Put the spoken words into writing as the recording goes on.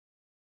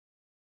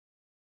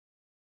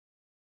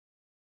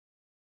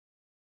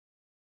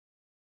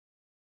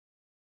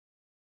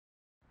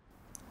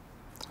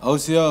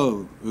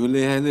Osio,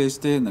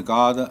 Uliheliste,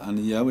 Nagada,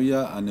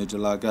 Aniyawiya,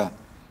 Anijalaga.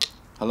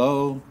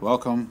 Hello,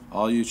 welcome,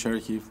 all you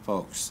Cherokee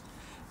folks.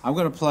 I'm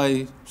going to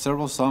play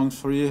several songs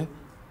for you,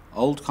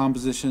 old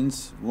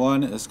compositions.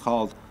 One is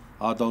called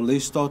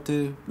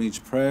Adolistote, means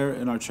prayer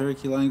in our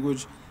Cherokee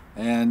language,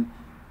 and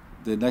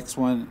the next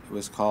one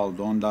was called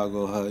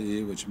Dondago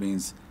Ha'i, which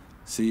means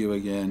see you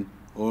again,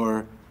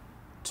 or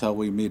till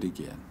we meet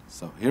again.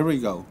 So here we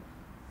go.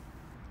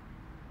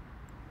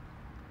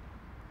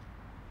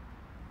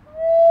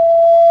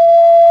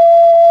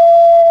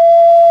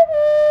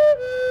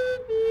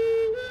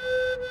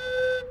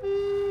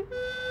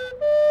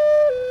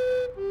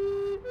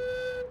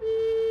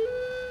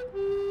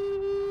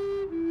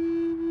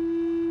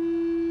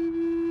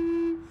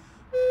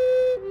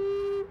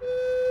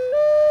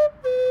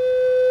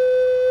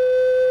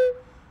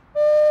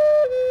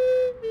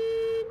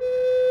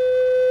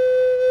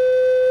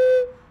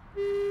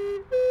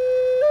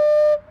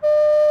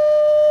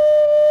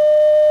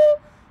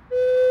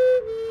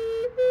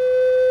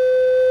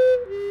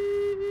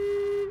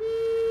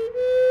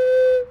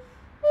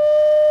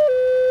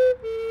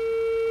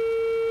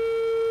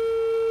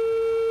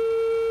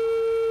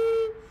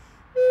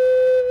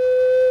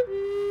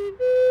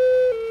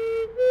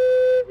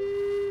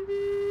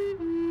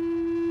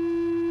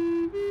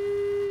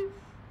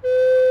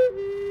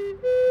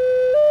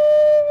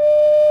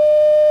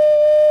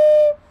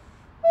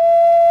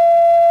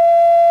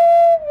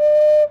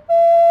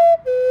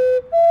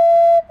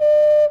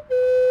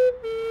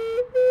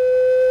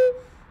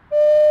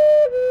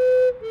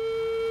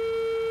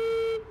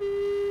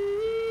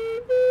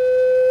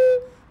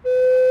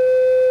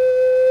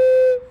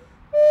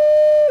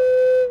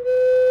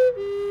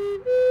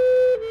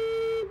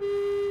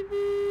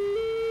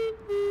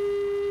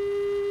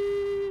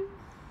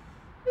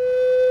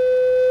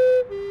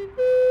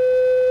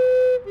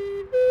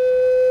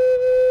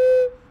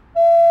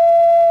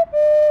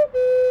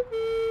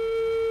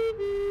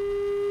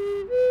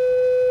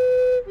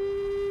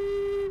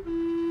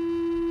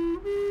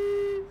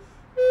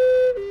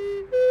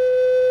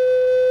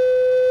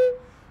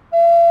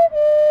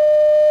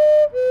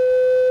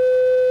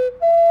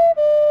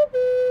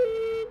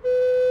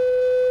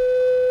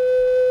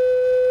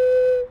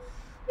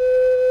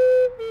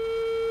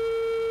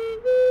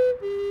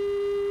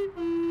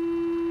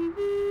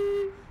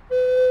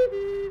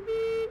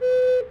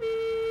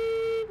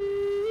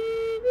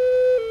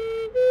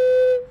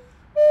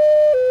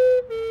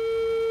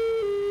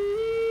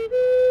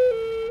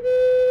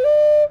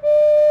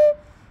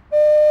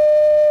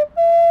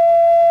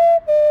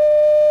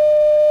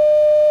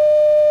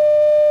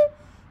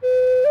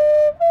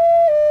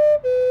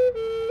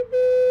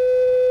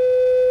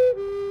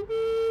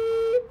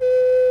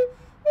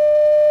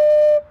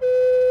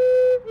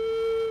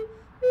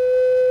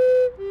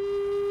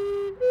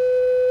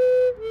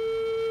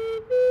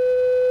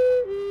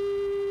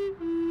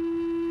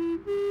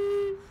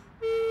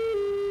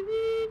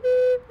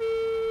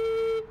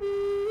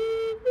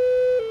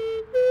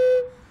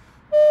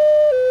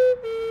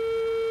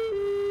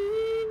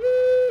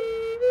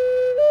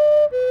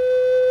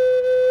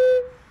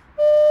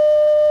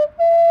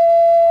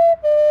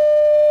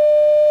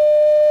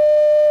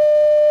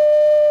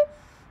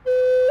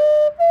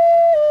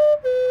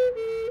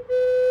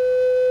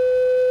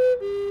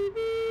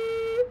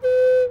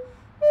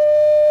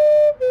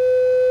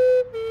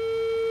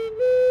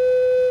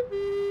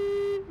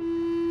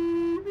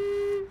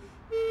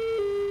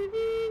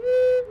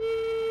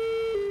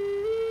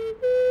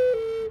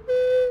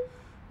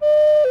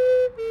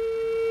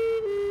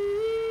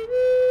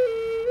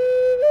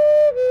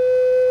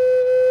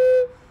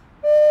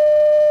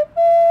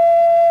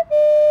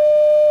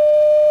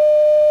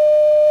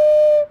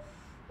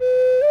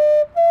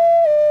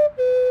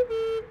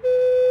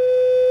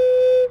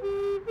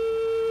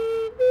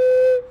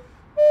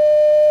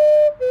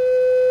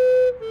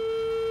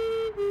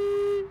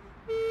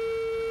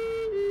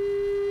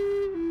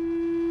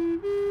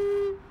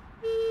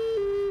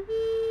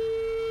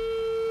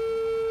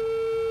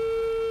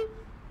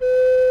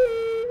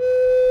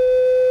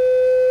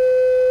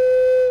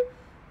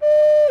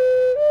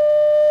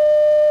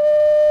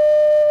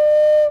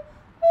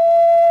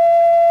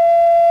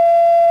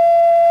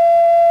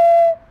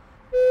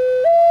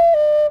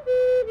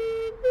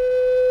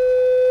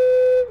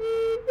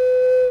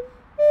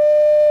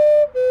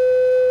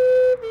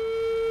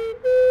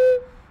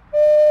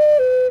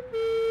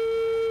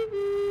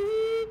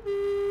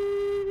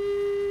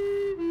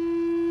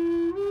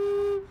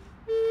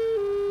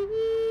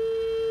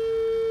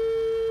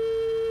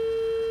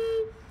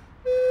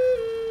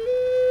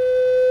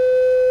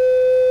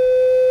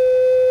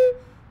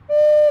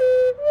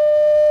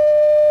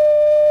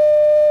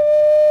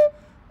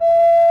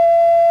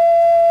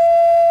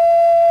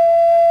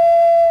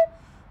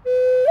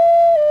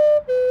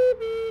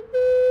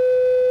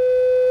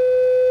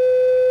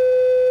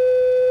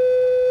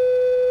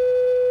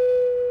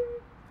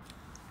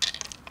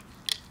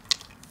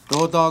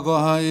 Dodago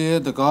Ha'i,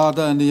 the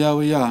Gada and the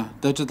Yawiya,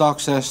 the Jadak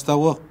says the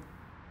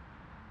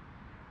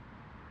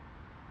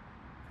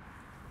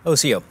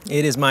OCO,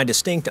 it is my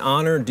distinct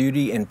honor,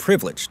 duty, and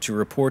privilege to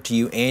report to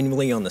you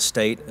annually on the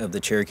state of the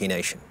Cherokee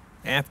Nation.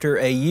 After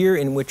a year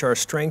in which our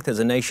strength as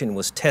a nation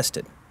was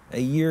tested, a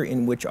year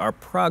in which our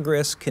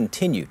progress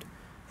continued,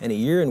 and a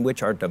year in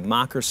which our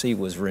democracy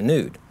was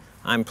renewed,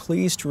 I'm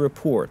pleased to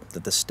report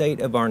that the state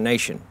of our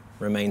nation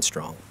remains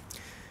strong.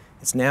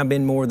 It's now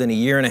been more than a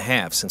year and a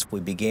half since we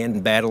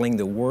began battling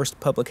the worst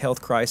public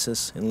health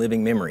crisis in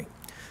living memory.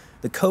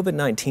 The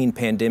COVID-19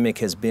 pandemic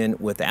has been,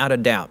 without a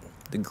doubt,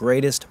 the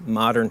greatest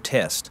modern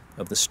test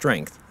of the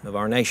strength of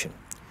our nation.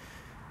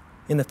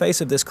 In the face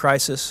of this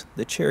crisis,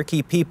 the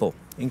Cherokee people,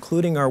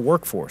 including our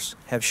workforce,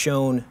 have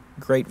shown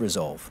great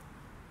resolve.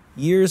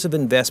 Years of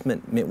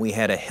investment meant we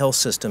had a health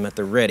system at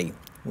the ready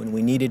when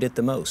we needed it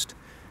the most.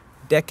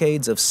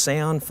 Decades of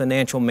sound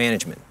financial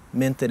management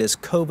meant that as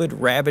COVID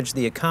ravaged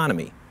the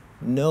economy,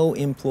 no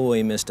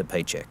employee missed a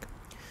paycheck.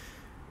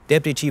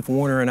 Deputy Chief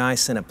Warner and I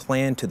sent a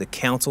plan to the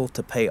council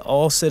to pay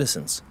all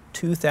citizens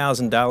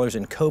 $2,000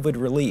 in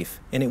COVID relief,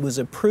 and it was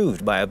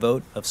approved by a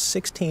vote of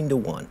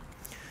 16-1.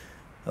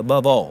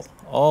 Above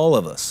all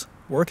of us,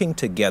 working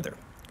together,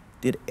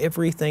 did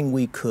everything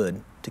we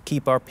could to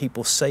keep our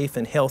people safe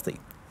and healthy,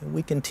 and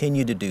we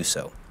continue to do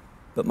so.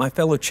 But my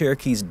fellow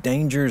Cherokees,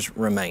 dangers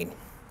remain.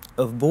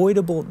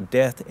 Avoidable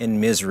death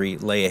and misery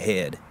lay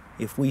ahead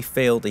if we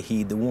fail to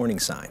heed the warning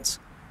signs.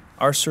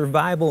 Our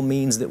survival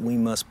means that we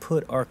must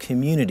put our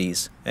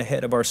communities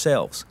ahead of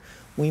ourselves.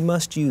 We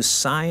must use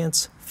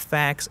science,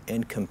 facts,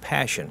 and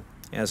compassion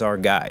as our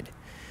guide.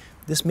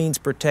 This means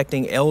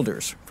protecting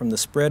elders from the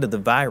spread of the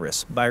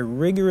virus by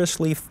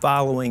rigorously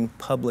following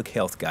public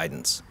health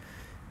guidance.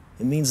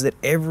 It means that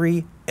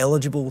every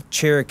eligible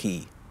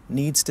Cherokee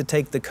needs to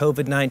take the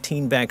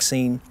COVID-19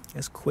 vaccine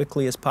as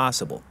quickly as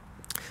possible.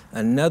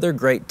 Another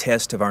great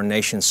test of our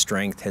nation's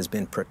strength has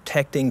been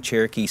protecting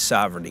Cherokee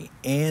sovereignty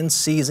and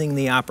seizing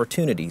the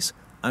opportunities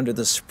under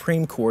the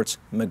Supreme Court's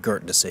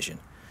McGirt decision.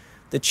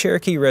 The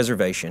Cherokee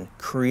Reservation,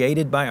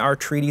 created by our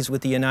treaties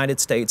with the United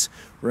States,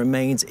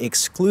 remains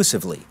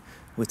exclusively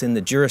within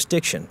the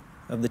jurisdiction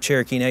of the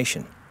Cherokee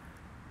Nation.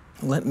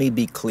 Let me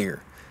be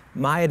clear.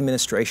 My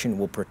administration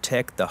will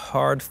protect the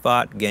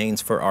hard-fought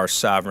gains for our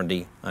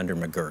sovereignty under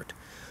McGirt.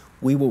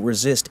 We will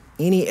resist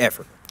any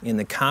effort in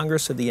the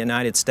Congress of the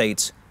United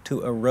States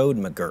to erode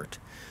McGirt.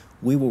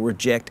 We will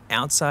reject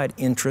outside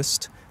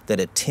interests that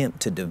attempt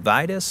to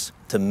divide us,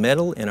 to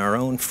meddle in our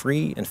own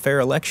free and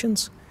fair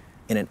elections,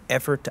 in an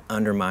effort to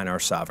undermine our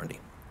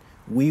sovereignty.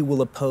 We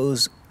will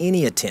oppose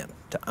any attempt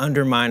to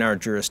undermine our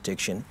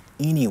jurisdiction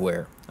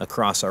anywhere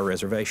across our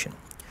reservation.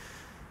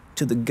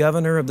 To the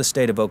governor of the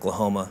state of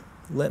Oklahoma,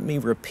 let me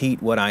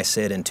repeat what I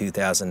said in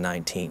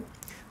 2019.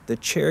 The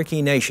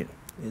Cherokee Nation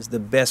is the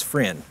best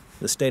friend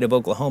the state of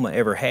Oklahoma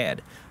ever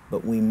had,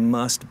 but we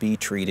must be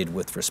treated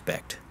with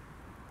respect.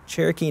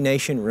 Cherokee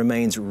Nation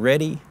remains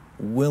ready,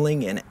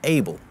 willing, and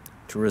able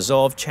to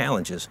resolve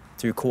challenges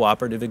through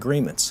cooperative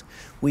agreements.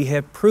 We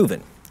have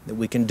proven that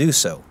we can do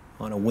so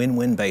on a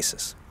win-win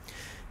basis.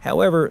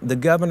 However, the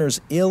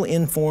governor's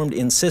ill-informed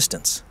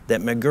insistence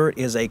that McGirt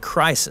is a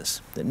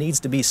crisis that needs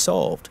to be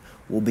solved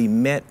will be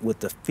met with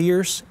the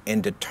fierce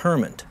and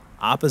determined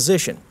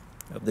opposition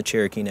of the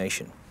Cherokee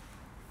Nation.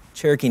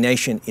 Cherokee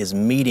Nation is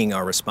meeting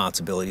our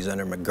responsibilities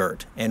under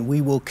McGirt, and we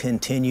will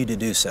continue to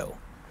do so.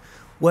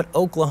 What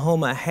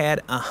Oklahoma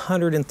had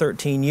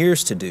 113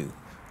 years to do,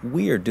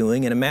 we are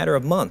doing in a matter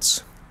of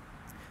months.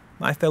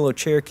 My fellow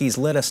Cherokees,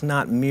 let us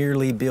not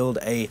merely build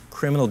a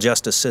criminal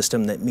justice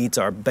system that meets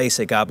our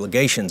basic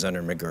obligations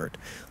under McGirt.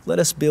 Let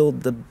us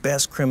build the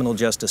best criminal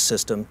justice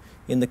system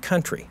in the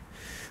country.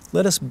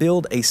 Let us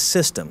build a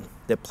system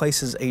that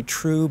places a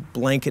true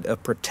blanket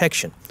of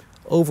protection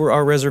over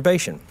our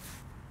reservation.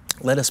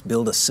 Let us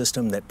build a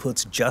system that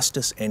puts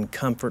justice and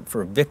comfort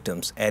for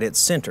victims at its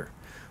center.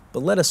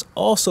 But let us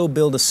also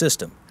build a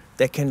system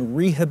that can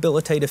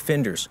rehabilitate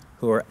offenders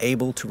who are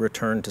able to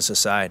return to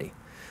society.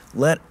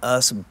 Let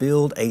us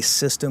build a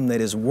system that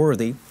is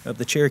worthy of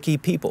the Cherokee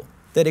people,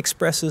 that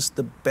expresses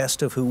the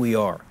best of who we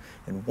are,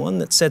 and one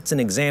that sets an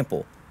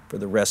example for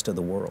the rest of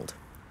the world.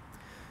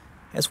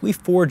 As we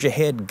forge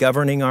ahead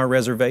governing our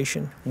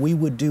reservation, we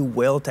would do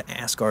well to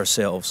ask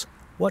ourselves,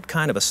 what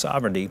kind of a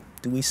sovereignty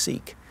do we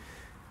seek?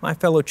 My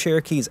fellow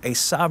Cherokees, a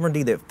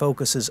sovereignty that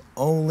focuses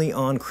only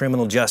on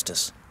criminal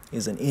justice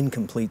is an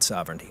incomplete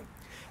sovereignty.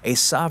 A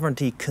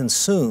sovereignty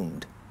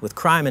consumed with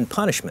crime and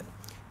punishment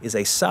is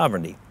a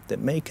sovereignty that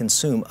may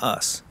consume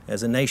us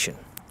as a nation.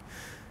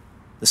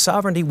 The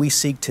sovereignty we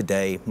seek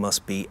today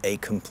must be a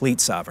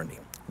complete sovereignty,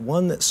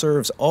 one that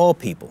serves all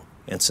people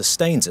and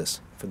sustains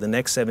us for the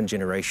next 7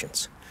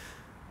 generations.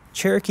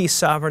 Cherokee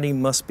sovereignty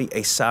must be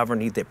a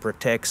sovereignty that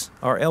protects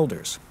our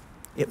elders.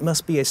 It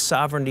must be a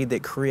sovereignty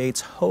that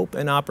creates hope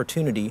and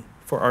opportunity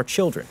for our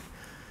children.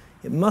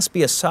 It must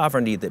be a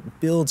sovereignty that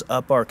builds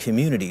up our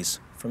communities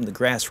from the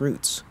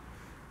grassroots.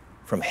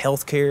 From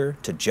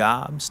healthcare to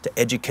jobs to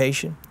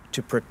education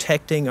to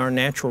protecting our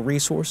natural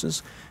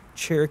resources,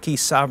 Cherokee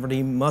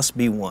sovereignty must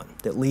be one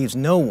that leaves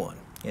no one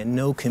and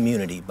no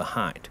community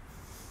behind.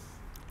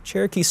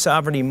 Cherokee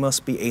sovereignty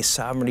must be a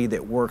sovereignty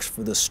that works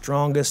for the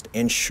strongest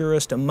and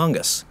surest among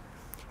us,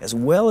 as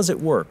well as it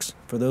works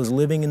for those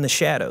living in the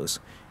shadows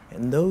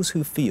and those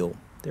who feel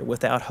they're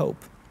without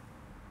hope.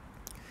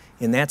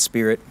 In that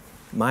spirit,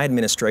 my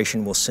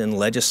administration will send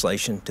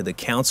legislation to the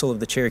Council of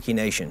the Cherokee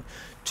Nation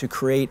to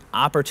create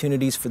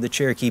opportunities for the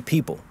Cherokee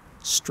people,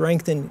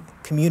 strengthen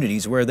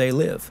communities where they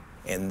live,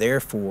 and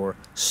therefore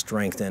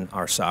strengthen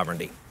our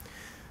sovereignty.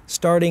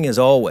 Starting, as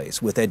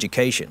always, with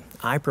education,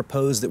 I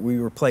propose that we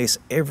replace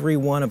every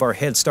one of our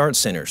Head Start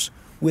centers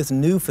with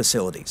new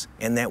facilities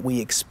and that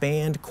we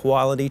expand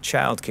quality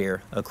child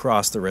care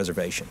across the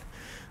reservation.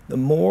 The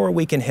more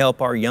we can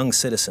help our young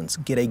citizens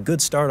get a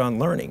good start on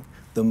learning,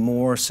 the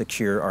more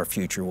secure our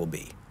future will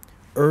be.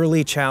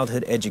 Early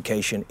childhood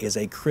education is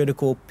a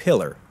critical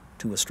pillar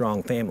to a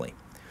strong family.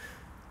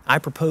 I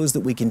propose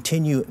that we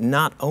continue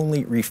not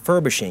only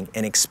refurbishing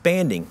and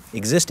expanding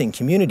existing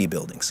community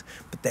buildings,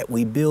 but that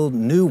we build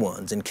new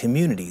ones in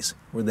communities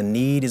where the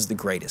need is the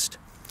greatest.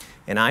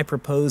 And I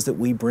propose that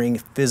we bring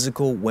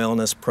physical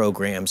wellness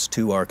programs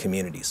to our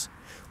communities.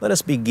 Let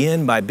us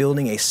begin by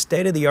building a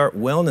state-of-the-art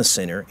wellness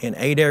center in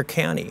Adair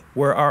County,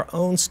 where our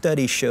own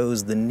study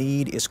shows the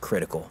need is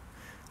critical.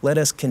 Let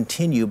us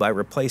continue by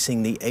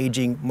replacing the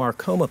aging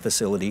Marcoma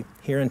facility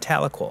here in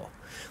Tahlequah.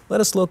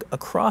 Let us look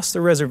across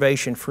the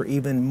reservation for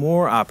even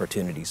more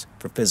opportunities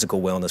for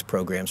physical wellness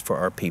programs for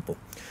our people.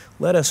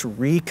 Let us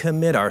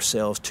recommit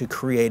ourselves to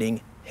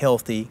creating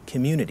healthy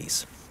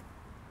communities.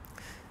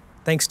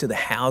 Thanks to the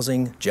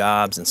Housing,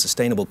 Jobs, and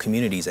Sustainable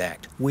Communities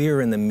Act, we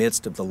are in the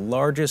midst of the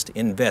largest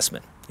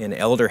investment in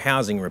elder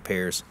housing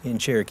repairs in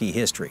Cherokee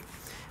history.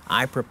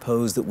 I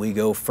propose that we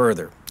go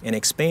further and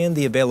expand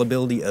the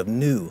availability of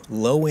new,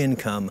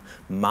 low-income,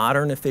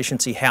 modern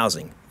efficiency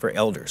housing for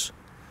elders.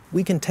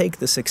 We can take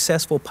the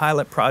successful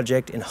pilot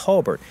project in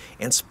Hulbert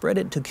and spread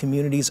it to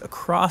communities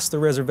across the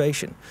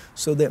reservation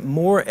so that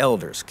more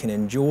elders can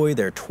enjoy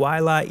their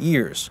twilight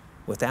years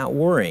without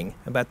worrying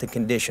about the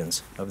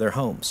conditions of their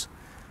homes.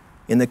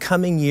 In the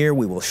coming year,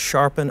 we will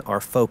sharpen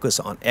our focus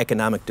on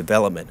economic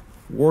development,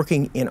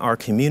 working in our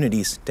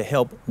communities to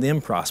help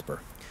them prosper.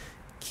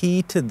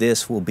 Key to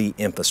this will be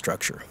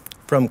infrastructure.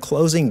 From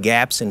closing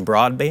gaps in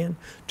broadband,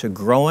 to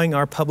growing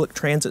our public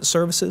transit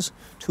services,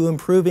 to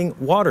improving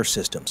water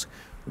systems,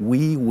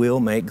 we will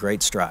make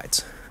great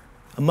strides.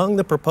 Among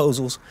the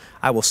proposals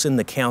I will send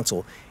the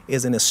Council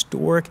is an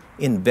historic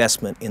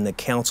investment in the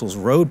Council's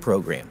road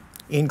program,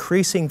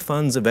 increasing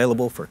funds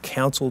available for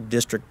Council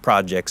district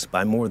projects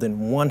by more than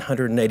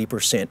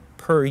 180%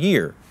 per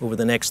year over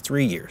the next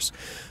 3 years,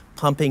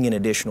 pumping an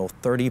additional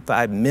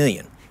 $35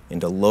 million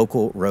into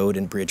local road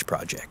and bridge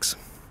projects.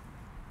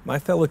 My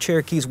fellow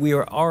Cherokees, we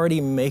are already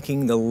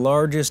making the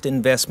largest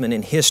investment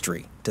in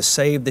history to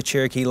save the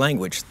Cherokee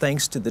language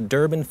thanks to the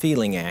Durbin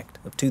Feeling Act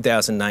of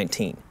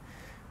 2019.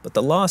 But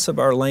the loss of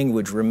our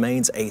language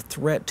remains a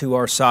threat to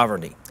our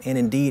sovereignty and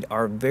indeed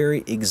our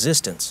very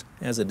existence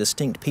as a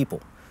distinct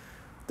people.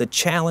 The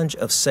challenge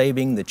of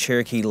saving the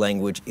Cherokee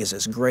language is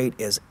as great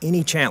as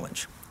any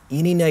challenge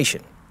any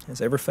nation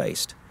has ever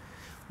faced.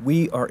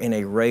 We are in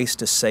a race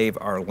to save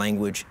our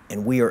language,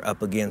 and we are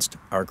up against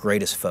our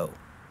greatest foe,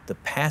 the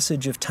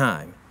passage of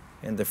time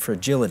and the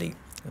fragility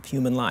of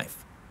human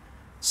life.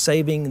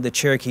 Saving the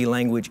Cherokee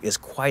language is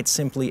quite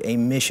simply a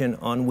mission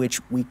on which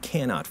we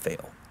cannot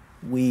fail.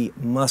 We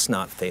must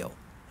not fail,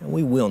 and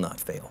we will not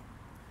fail.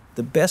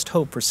 The best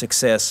hope for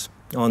success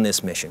on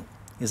this mission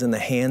is in the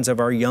hands of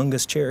our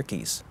youngest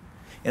Cherokees.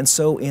 And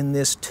so in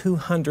this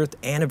 200th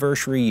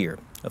anniversary year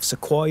of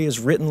Sequoia's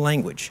written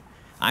language,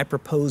 I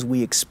propose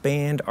we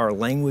expand our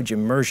language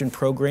immersion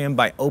program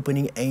by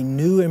opening a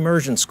new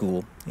immersion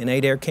school in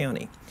Adair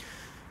County.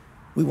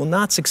 We will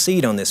not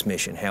succeed on this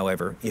mission,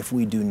 however, if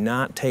we do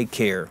not take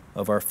care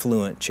of our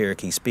fluent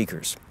Cherokee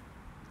speakers.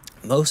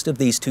 Most of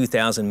these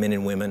 2,000 men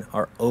and women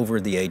are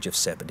over the age of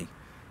 70.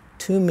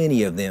 Too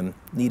many of them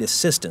need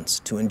assistance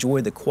to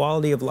enjoy the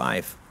quality of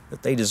life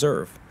that they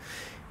deserve.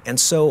 And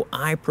so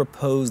I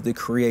propose the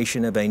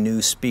creation of a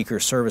new speaker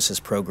services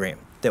program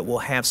that will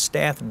have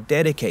staff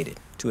dedicated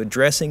to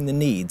addressing the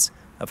needs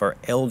of our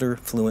elder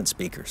fluent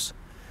speakers.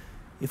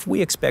 If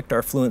we expect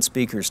our fluent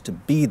speakers to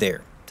be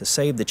there to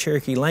save the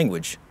Cherokee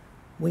language,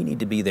 we need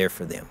to be there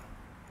for them.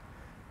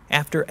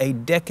 After a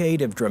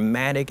decade of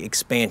dramatic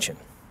expansion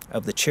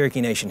of the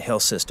Cherokee Nation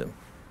health system,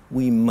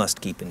 we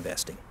must keep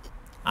investing.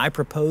 I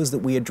propose that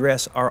we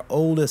address our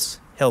oldest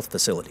health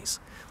facilities.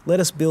 Let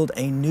us build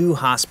a new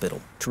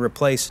hospital to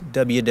replace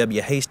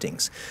W.W.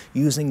 Hastings,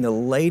 using the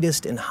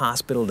latest in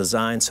hospital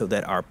design so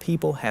that our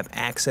people have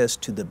access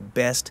to the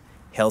best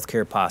health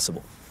care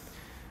possible.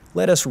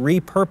 Let us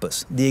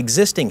repurpose the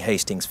existing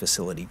Hastings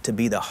facility to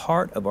be the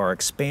heart of our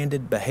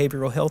expanded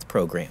behavioral health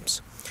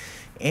programs.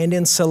 And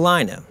in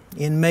Salina,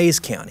 in Mayes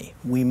County,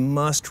 we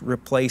must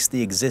replace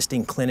the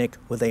existing clinic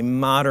with a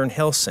modern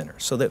health center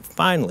so that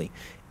finally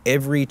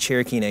every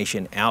Cherokee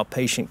Nation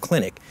outpatient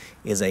clinic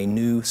is a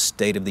new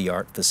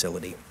state-of-the-art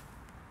facility.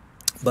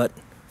 But,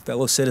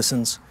 fellow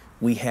citizens,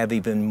 we have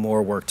even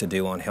more work to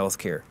do on health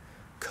care.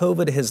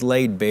 COVID has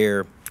laid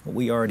bare what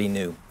we already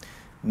knew.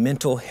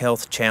 mental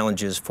health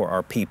challenges for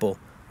our people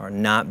are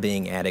not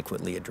being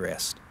adequately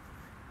addressed.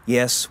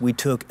 Yes, we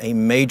took a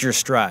major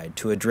stride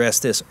to address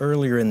this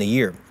earlier in the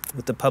year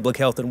with the Public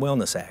Health and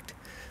Wellness Act,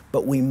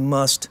 but we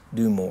must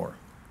do more.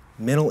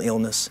 Mental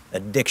illness,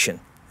 addiction,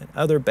 and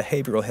other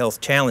behavioral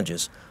health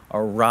challenges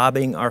are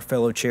robbing our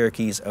fellow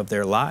Cherokees of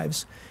their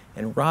lives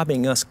and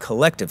robbing us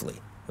collectively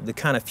of the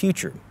kind of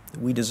future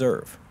that we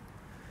deserve.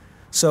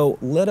 So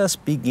let us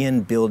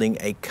begin building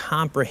a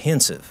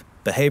comprehensive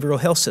behavioral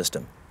health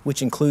system,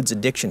 which includes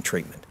addiction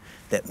treatment,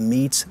 that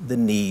meets the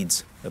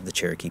needs of the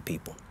Cherokee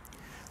people.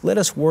 Let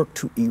us work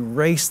to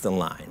erase the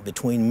line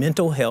between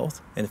mental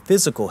health and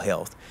physical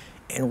health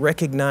and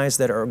recognize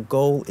that our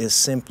goal is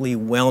simply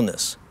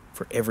wellness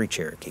for every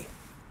Cherokee.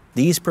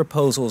 These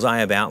proposals I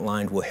have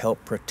outlined will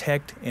help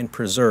protect and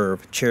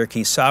preserve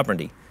Cherokee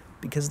sovereignty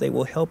because they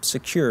will help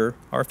secure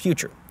our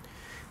future.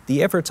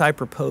 The efforts I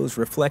propose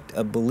reflect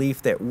a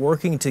belief that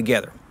working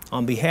together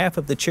on behalf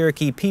of the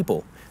Cherokee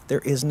people, there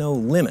is no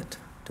limit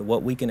to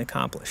what we can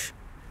accomplish.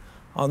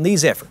 On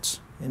these efforts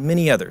and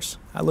many others,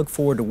 I look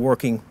forward to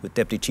working with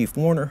Deputy Chief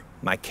Warner,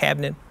 my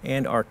cabinet,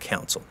 and our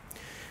council.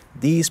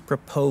 These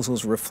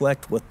proposals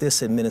reflect what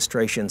this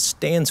administration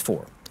stands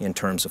for in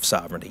terms of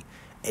sovereignty,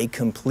 a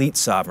complete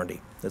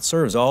sovereignty that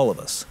serves all of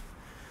us.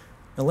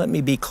 Now let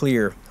me be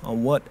clear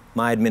on what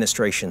my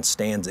administration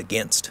stands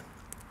against.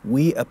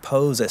 We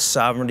oppose a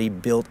sovereignty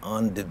built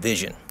on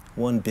division,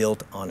 one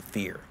built on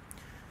fear.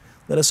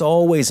 Let us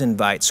always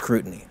invite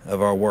scrutiny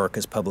of our work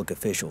as public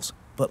officials,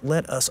 but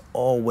let us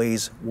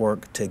always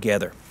work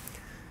together.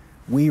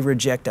 We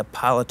reject a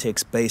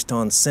politics based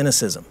on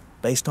cynicism,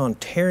 based on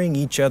tearing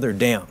each other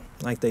down,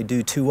 like they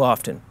do too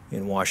often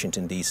in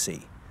Washington,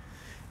 D.C.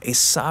 A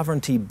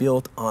sovereignty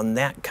built on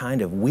that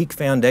kind of weak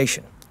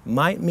foundation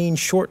might mean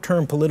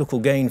short-term political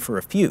gain for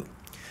a few,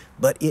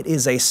 but it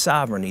is a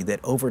sovereignty that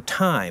over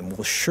time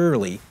will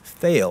surely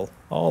fail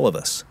all of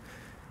us.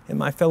 And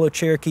my fellow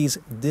Cherokees,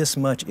 this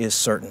much is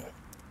certain.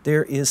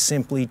 There is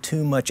simply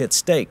too much at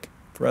stake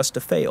for us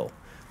to fail.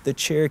 The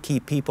Cherokee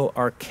people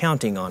are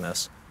counting on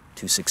us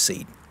to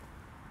succeed.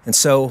 And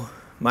so,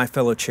 my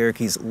fellow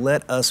Cherokees,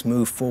 let us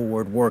move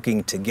forward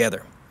working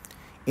together.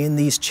 In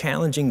these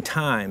challenging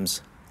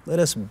times, let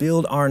us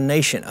build our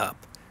nation up.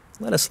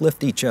 Let us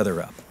lift each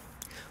other up.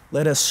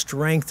 Let us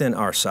strengthen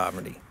our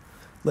sovereignty.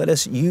 Let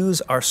us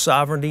use our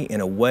sovereignty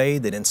in a way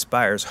that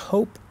inspires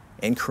hope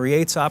and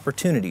creates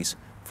opportunities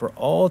for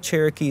all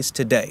Cherokees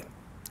today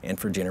and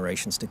for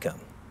generations to come.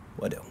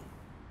 Wadil.